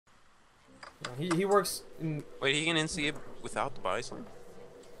He works in. Wait, he can NC it without the bison?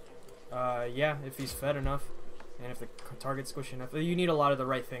 Yeah, if he's fed enough, and if the target's squishy enough. You need a lot of the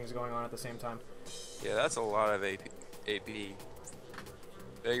right things going on at the same time. Yeah, that's a lot of AP.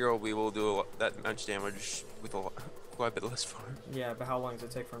 That girl we will do that much damage with quite a bit less farm. Yeah, but how long does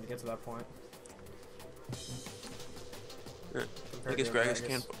it take for him to get to that point? Yeah. I guess Gragas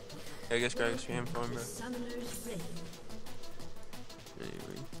can. I guess Gragas can farm, bro.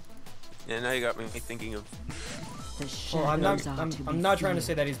 Anyway. Yeah, now you got me thinking of. Well, I'm not trying to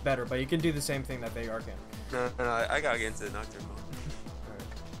say that he's better, but he can do the same thing that Vayne can. No, I gotta get into the Nocturne mode. Alright.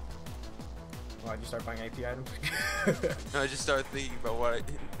 Why'd you start buying AP items? No, I just started thinking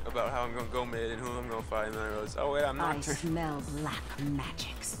about how I'm gonna go mid and who I'm gonna fight, and then I realized, oh wait, I'm Nocturne. I smell black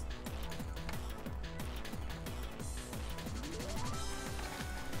magics.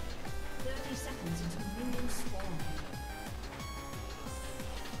 30 seconds until minions spawn.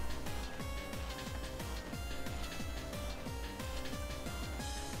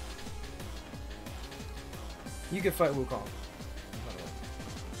 You can fight Wukong. By the way.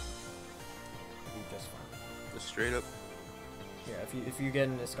 You'll be just fine. Just straight up. Yeah, if you get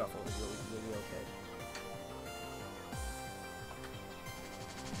in a scuffle, you'll be okay.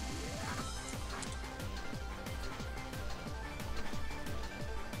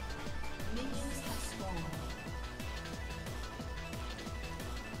 Minions have spawned.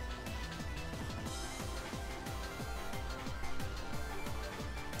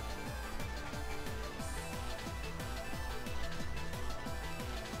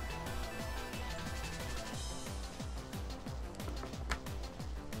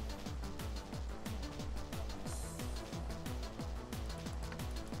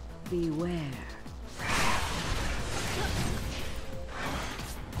 Beware.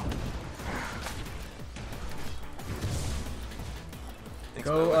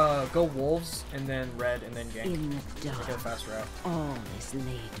 Go wolves and then red and then gank. In the Get a dark, fast route. all is laid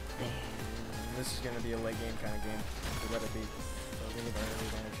bare. And this is gonna be a late game kind of game. So let it be. So we need our early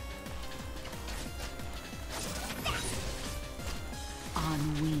advantage. On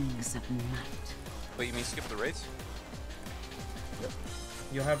wings of night. Wait, you mean skip the raids? Yep.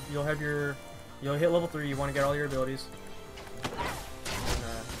 You'll hit level 3. You want to get all your abilities. And,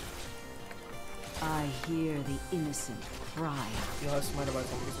 I hear the innocent cry out. you'll have smite by the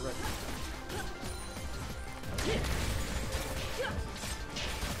time you get to red.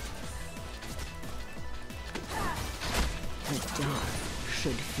 The dark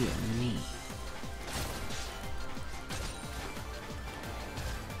should fear me.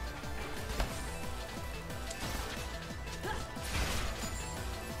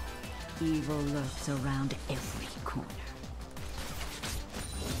 Evil lurks around every corner.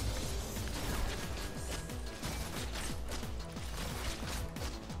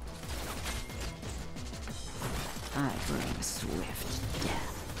 I bring swift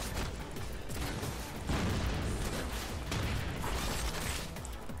death.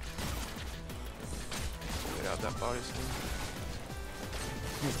 Get out that body skin.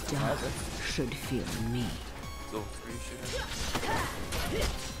 The dark should fear me. Level 3 should have.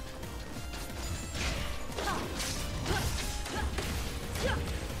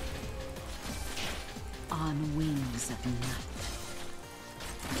 On wings of night.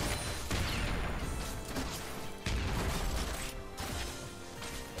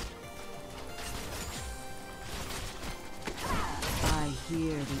 I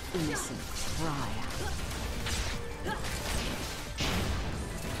hear the innocent cry out.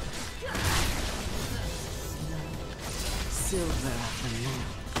 Silver of the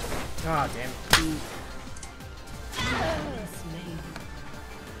night. Ah, damn it.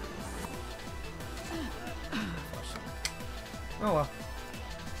 Oh well.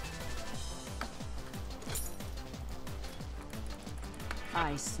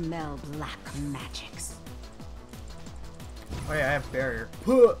 I smell black magics. Oh yeah, I have barrier.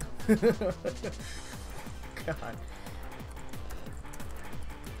 God.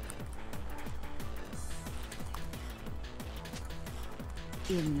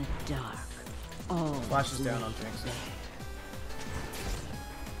 In the dark, all Flashes down laid on Jinx. bare.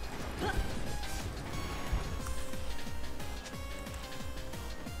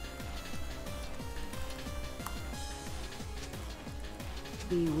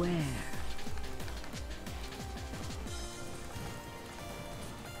 Beware.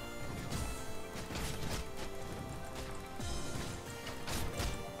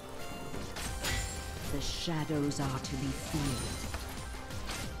 The shadows are to be feared.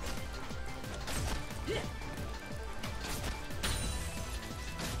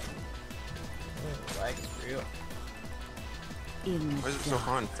 Lag is real. In Why is it so dark,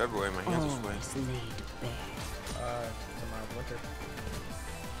 hot in February? My hands are all sweating. is laid bare. It's a mild winter.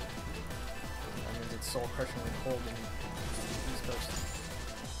 That means it's soul crushingly cold in the East Coast.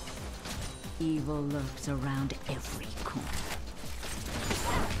 Evil lurks around every corner.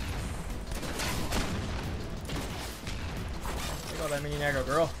 Look at that mini aggro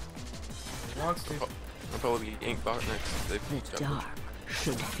girl. He wants to. I'll probably be ink bot next. They The dark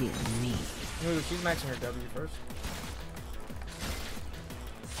should fear me. Ooh, she's maxing her W first.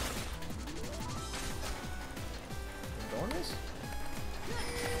 You going this?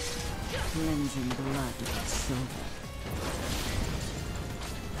 Cleansing blood with silver.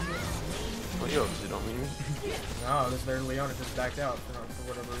 Well, you obviously don't mean me. No, this their Leona just backed out for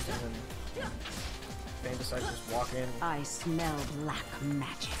whatever reason, and Vayne decided to just walk in. I smell black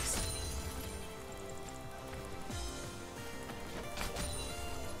magics.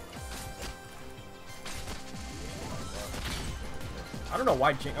 I don't know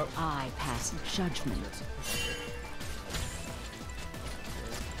why Jin. Oh. I pass judgment.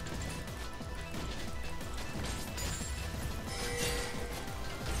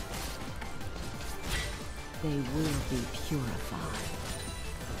 They will be purified.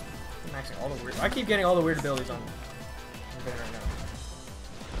 I'm maxing all the weird. I keep getting all the weird abilities on Vayne right now.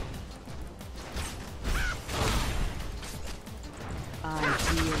 I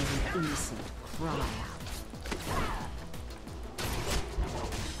hear the innocent cry out.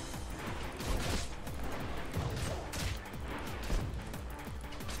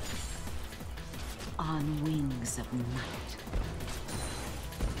 On wings of night.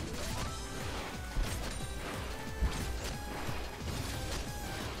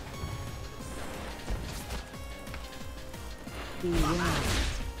 Beware.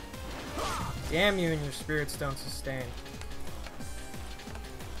 Damn you and your spirits don't sustain.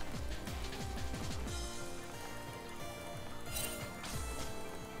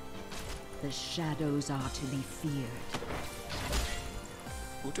 The shadows are to be feared.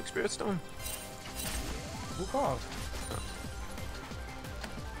 Who took Spirit Stone? Who called?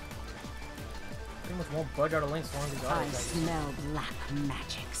 Pretty much won't budge out of lane as long as he's I auto. smell black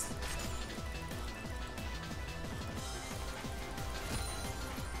magics.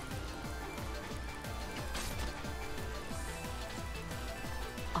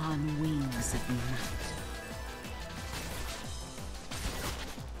 On wings of night.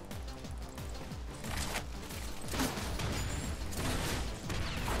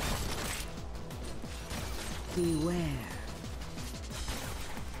 Beware.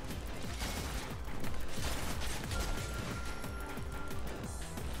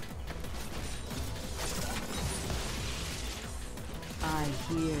 I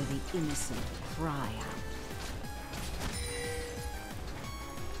hear the innocent cry out.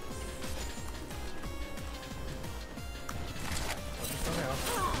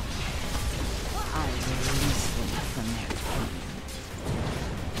 I release them from their pain.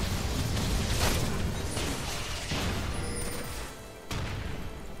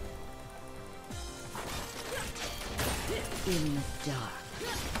 In the dark,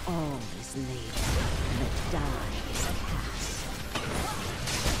 all is laid. The die is cast.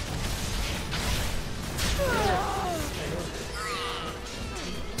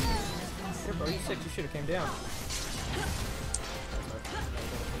 Shit, bro, you sick. You should have came down.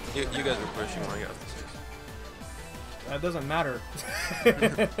 You guys were pushing when I got the 6. That doesn't matter.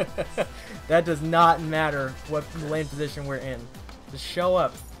 That does not matter what lane position we're in. Just show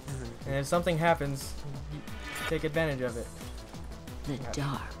up. And if something happens, take advantage of it. The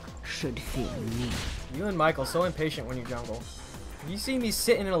dark should fear me. You and Michael so impatient when you jungle. You see me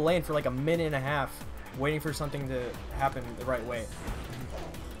sitting in a lane for like a minute and a half, waiting for something to happen the right way.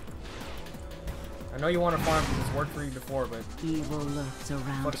 I know you want to farm because it's worked for you before, but Evil lurks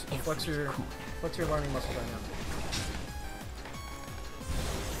around flex every your corner. learning muscle right now.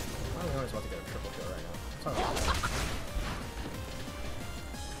 I don't know he's about to get a triple kill right now. It's not bad.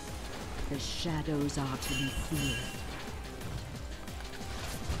 The shadows are to be feared.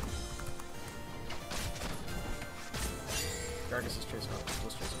 Gargus is chasing out.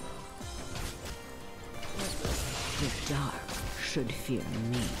 Let's chase him out. The dark should fear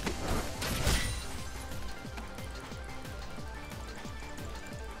me.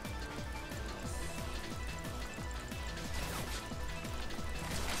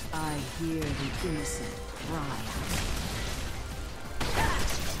 I hear the innocent cry out.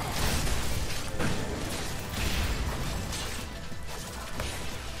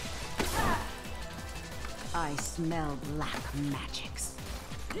 I smell black magics.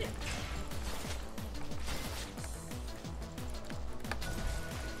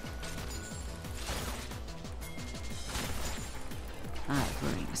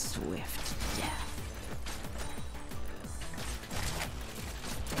 bring swift death.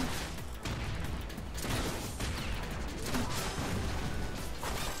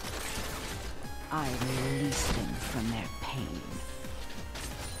 I release them from their pain.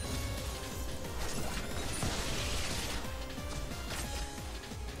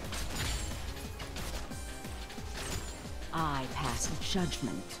 I pass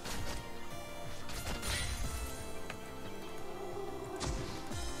judgment.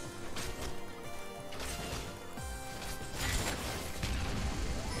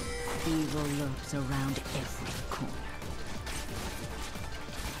 Evil lurks around every corner.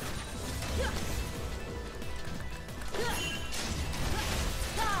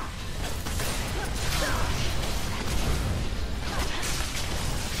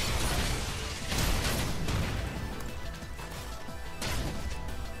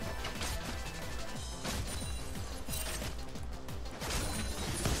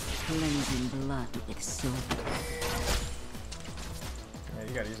 Cleansing blood with silver. Yeah,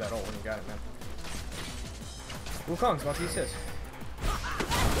 you gotta use that ult when you got it, man. Wukong's about to use his.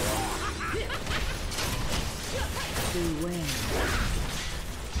 Beware.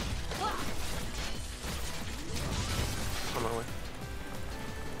 On my way.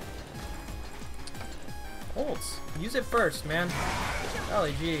 Ults. Use it first, man.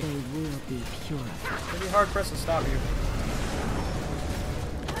 Golly gee. They will be purified. It'll be hard pressed to stop you.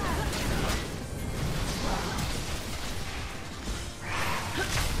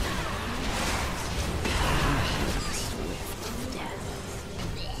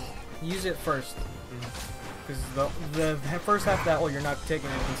 Use it first. Because the first half of that ult you're not taking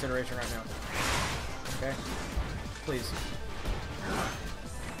into consideration right now. Okay? Please.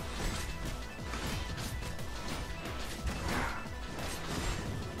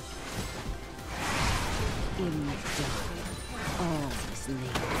 In the dark, all is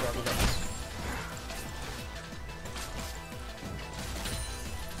laid.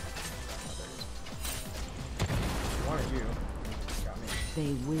 Wanted you. Got me.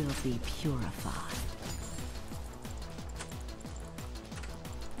 They will be purified.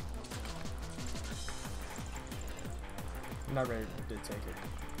 I'm not ready to take it.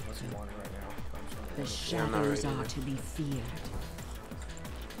 Unless you want it right now. I'm just gonna The order it. Yeah, I'm not shadows ready are either. to be feared.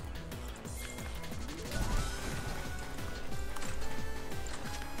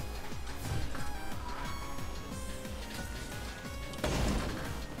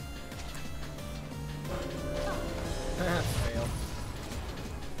 Fail.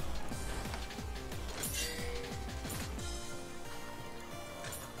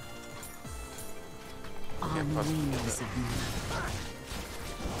 On wings of night.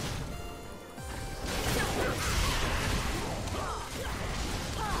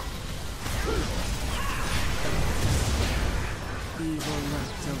 Evil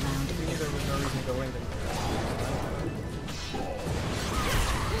lurks around There every was no reason to go in there.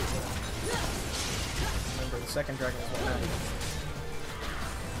 Remember, the second dragon is what matters.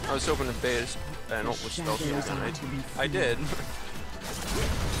 I was hoping to bait an ult with spell shield, and I did.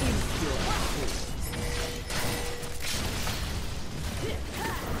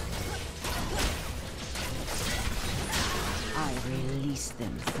 I release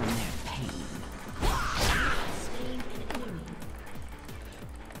them from their pain.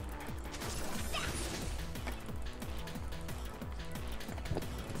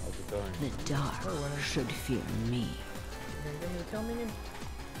 How's it going? The dark should fear me. You gonna give me the kill minion?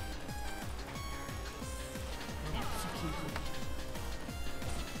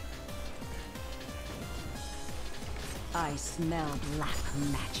 I smell black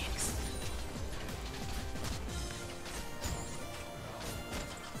magics.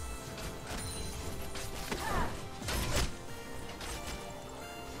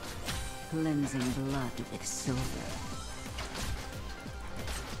 Cleansing blood with silver.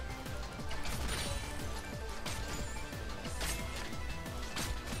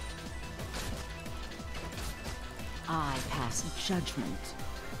 I pass judgment.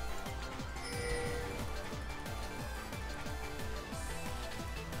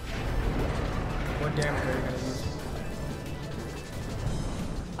 What damage are you gonna use?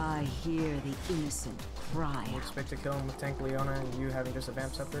 I hear the innocent cry You out. expect to kill him with Tank Leona and you having just a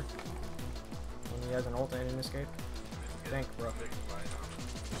Vamp Scepter? When he has an ult and an escape? Think, bro.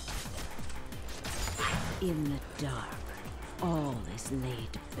 In the dark, all is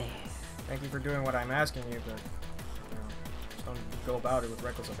laid bare. Thank you for doing what I'm asking you, but you know, just don't go about it with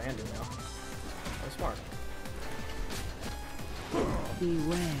reckless abandon now. That's smart.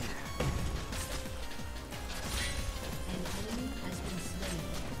 Beware. An enemy has been slain.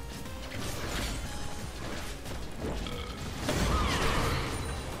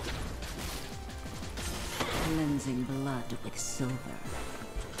 cleansing blood with silver.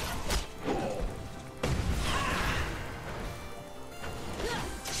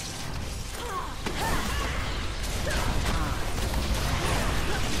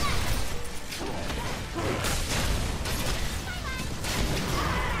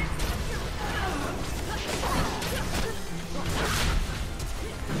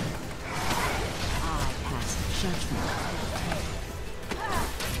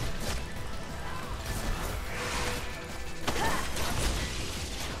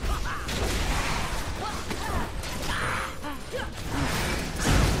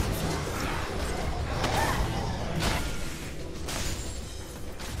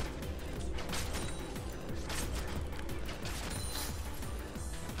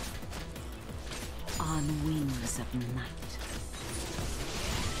 On wings of night.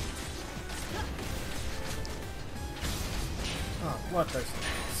 Oh, bloodthirst.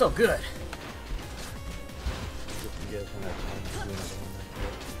 So good. If you guys want to have time to do another one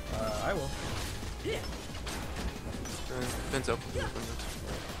like I will. Depends up.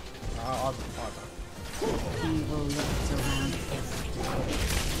 I'll Evil lurks around every corner.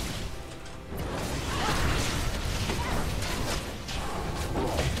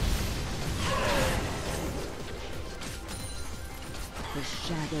 The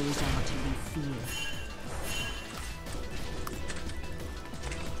shadows are to be feared.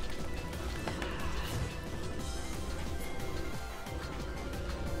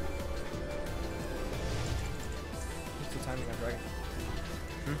 What's the timing on dragon?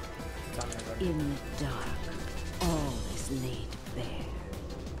 What's the timing on dragon? In the dark, all is laid bare.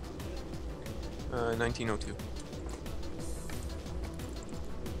 1902.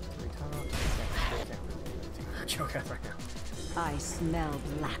 Choke out right now. I smell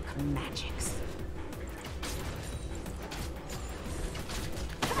black magics.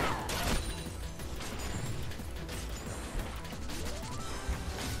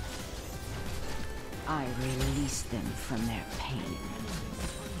 I release them from their pain.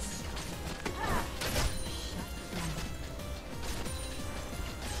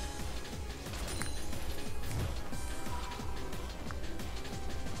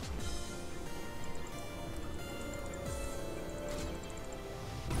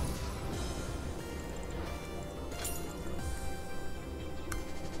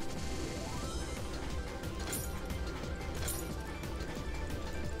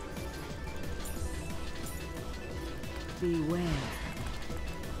 Beware.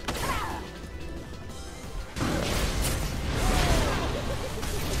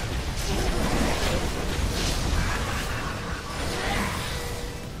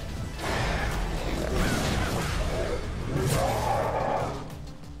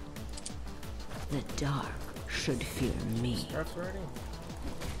 The dark should fear me. Starts already?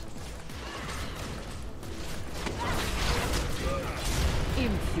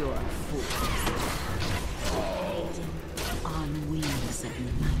 Impure fools. On wings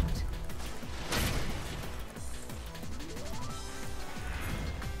of night.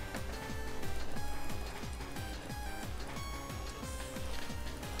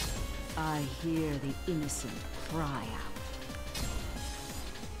 I hear the innocent cry out.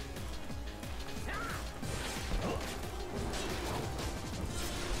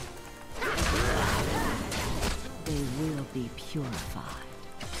 They will be purified.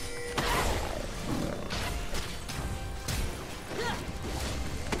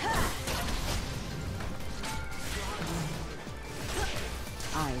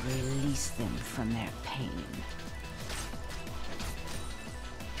 I release them from their pain.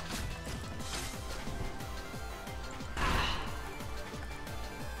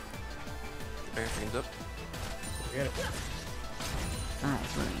 Everything's up. Forget it. I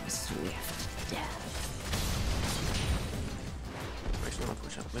bring swift death. Actually, I'll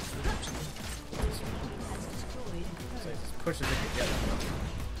push out mid for So it just pushes it together.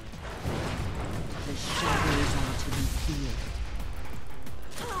 The shadows are to be feared.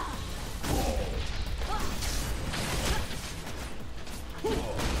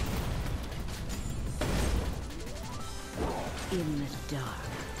 In the dark,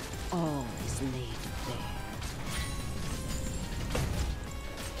 all is laid bare.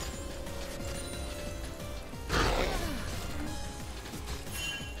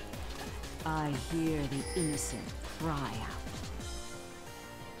 I hear the innocent cry out.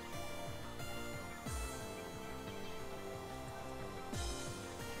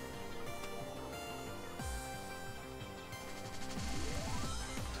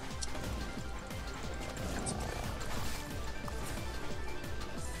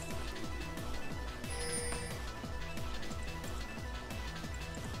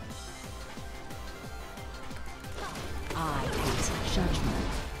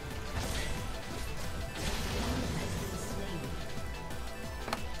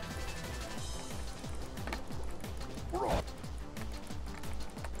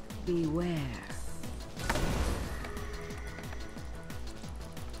 Beware.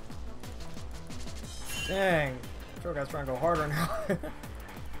 Dang. Sure guy's trying to go harder now.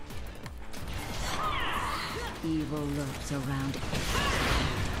 Evil lurks around.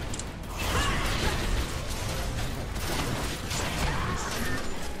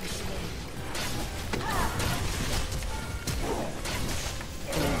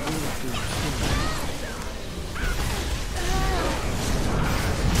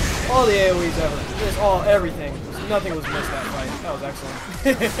 All the AoEs ever. Just everything. Nothing was missed that fight. That was excellent.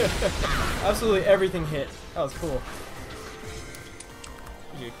 Absolutely everything hit. That was cool.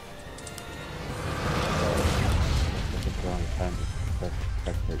 GG. It's a long time to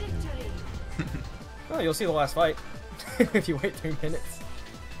spectate him. Oh, you'll see the last fight if you wait 3 minutes.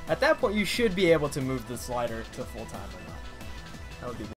 At that point, you should be able to move the slider to full time or not. That would be